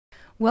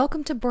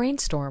Welcome to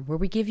Brainstorm, where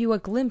we give you a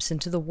glimpse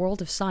into the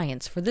world of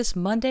science for this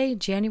Monday,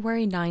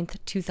 January 9th,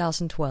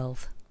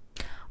 2012.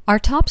 Our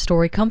top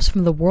story comes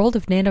from the world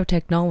of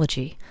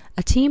nanotechnology.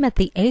 A team at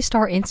the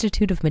A-Star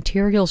Institute of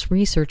Materials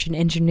Research and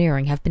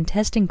Engineering have been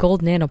testing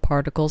gold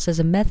nanoparticles as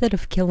a method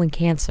of killing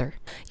cancer.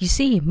 You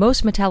see,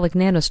 most metallic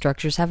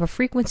nanostructures have a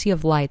frequency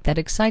of light that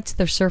excites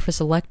their surface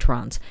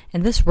electrons,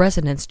 and this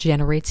resonance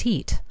generates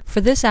heat. For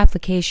this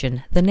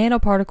application, the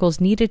nanoparticles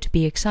needed to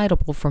be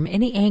excitable from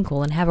any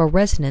angle and have a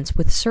resonance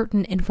with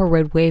certain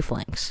infrared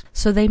wavelengths.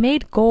 So they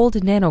made gold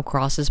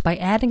nanocrosses by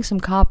adding some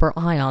copper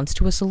ions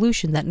to a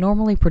solution that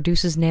normally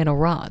produces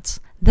nanorods.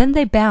 Then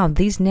they bound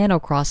these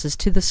nanocrosses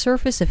to the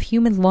surface of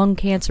human lung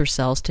cancer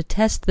cells to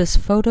test this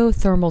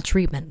photothermal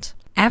treatment.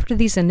 After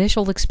these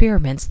initial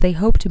experiments, they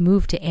hope to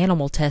move to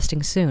animal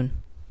testing soon.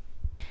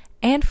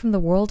 And from the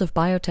world of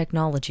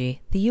biotechnology,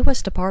 the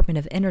U.S. Department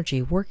of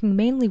Energy, working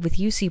mainly with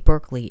UC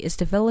Berkeley, is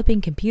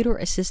developing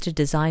computer-assisted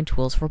design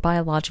tools for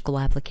biological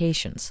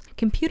applications.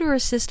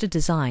 Computer-assisted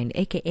design,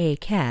 aka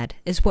CAD,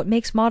 is what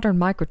makes modern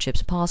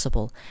microchips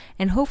possible,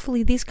 and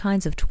hopefully these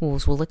kinds of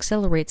tools will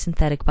accelerate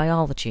synthetic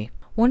biology.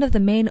 One of the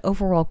main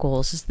overall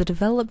goals is the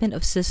development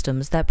of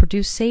systems that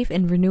produce safe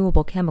and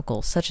renewable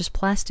chemicals such as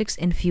plastics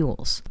and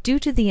fuels. Due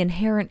to the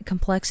inherent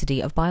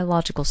complexity of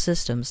biological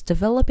systems,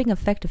 developing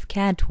effective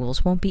CAD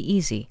tools won't be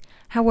easy.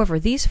 However,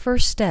 these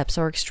first steps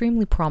are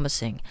extremely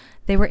promising.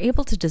 They were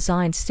able to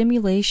design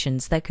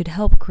simulations that could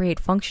help create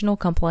functional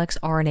complex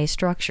RNA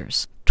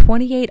structures.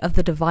 28 of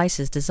the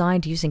devices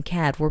designed using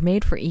CAD were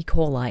made for E.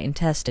 coli and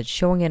tested,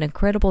 showing an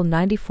incredible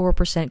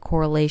 94%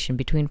 correlation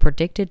between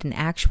predicted and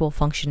actual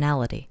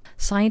functionality.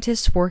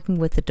 Scientists working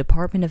with the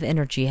Department of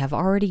Energy have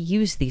already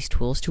used these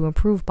tools to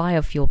improve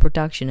biofuel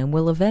production and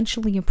will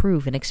eventually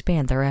improve and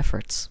expand their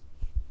efforts.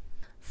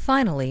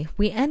 Finally,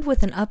 we end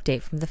with an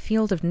update from the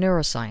field of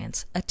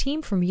neuroscience. A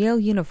team from Yale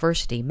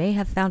University may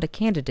have found a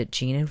candidate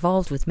gene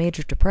involved with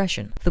major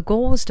depression. The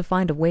goal was to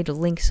find a way to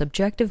link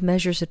subjective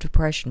measures of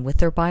depression with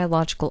their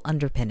biological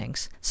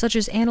underpinnings, such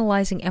as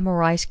analyzing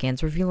MRI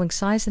scans revealing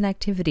size and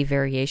activity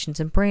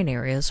variations in brain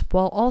areas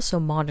while also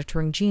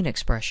monitoring gene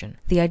expression.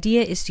 The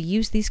idea is to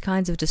use these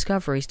kinds of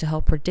discoveries to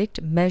help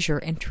predict, measure,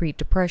 and treat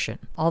depression.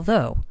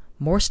 Although,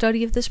 more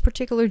study of this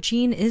particular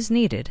gene is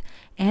needed,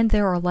 and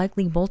there are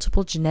likely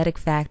multiple genetic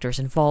factors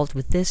involved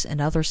with this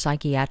and other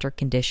psychiatric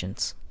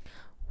conditions.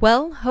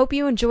 Well, hope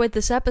you enjoyed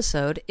this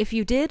episode. If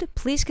you did,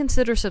 please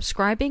consider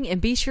subscribing and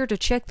be sure to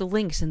check the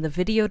links in the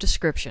video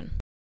description.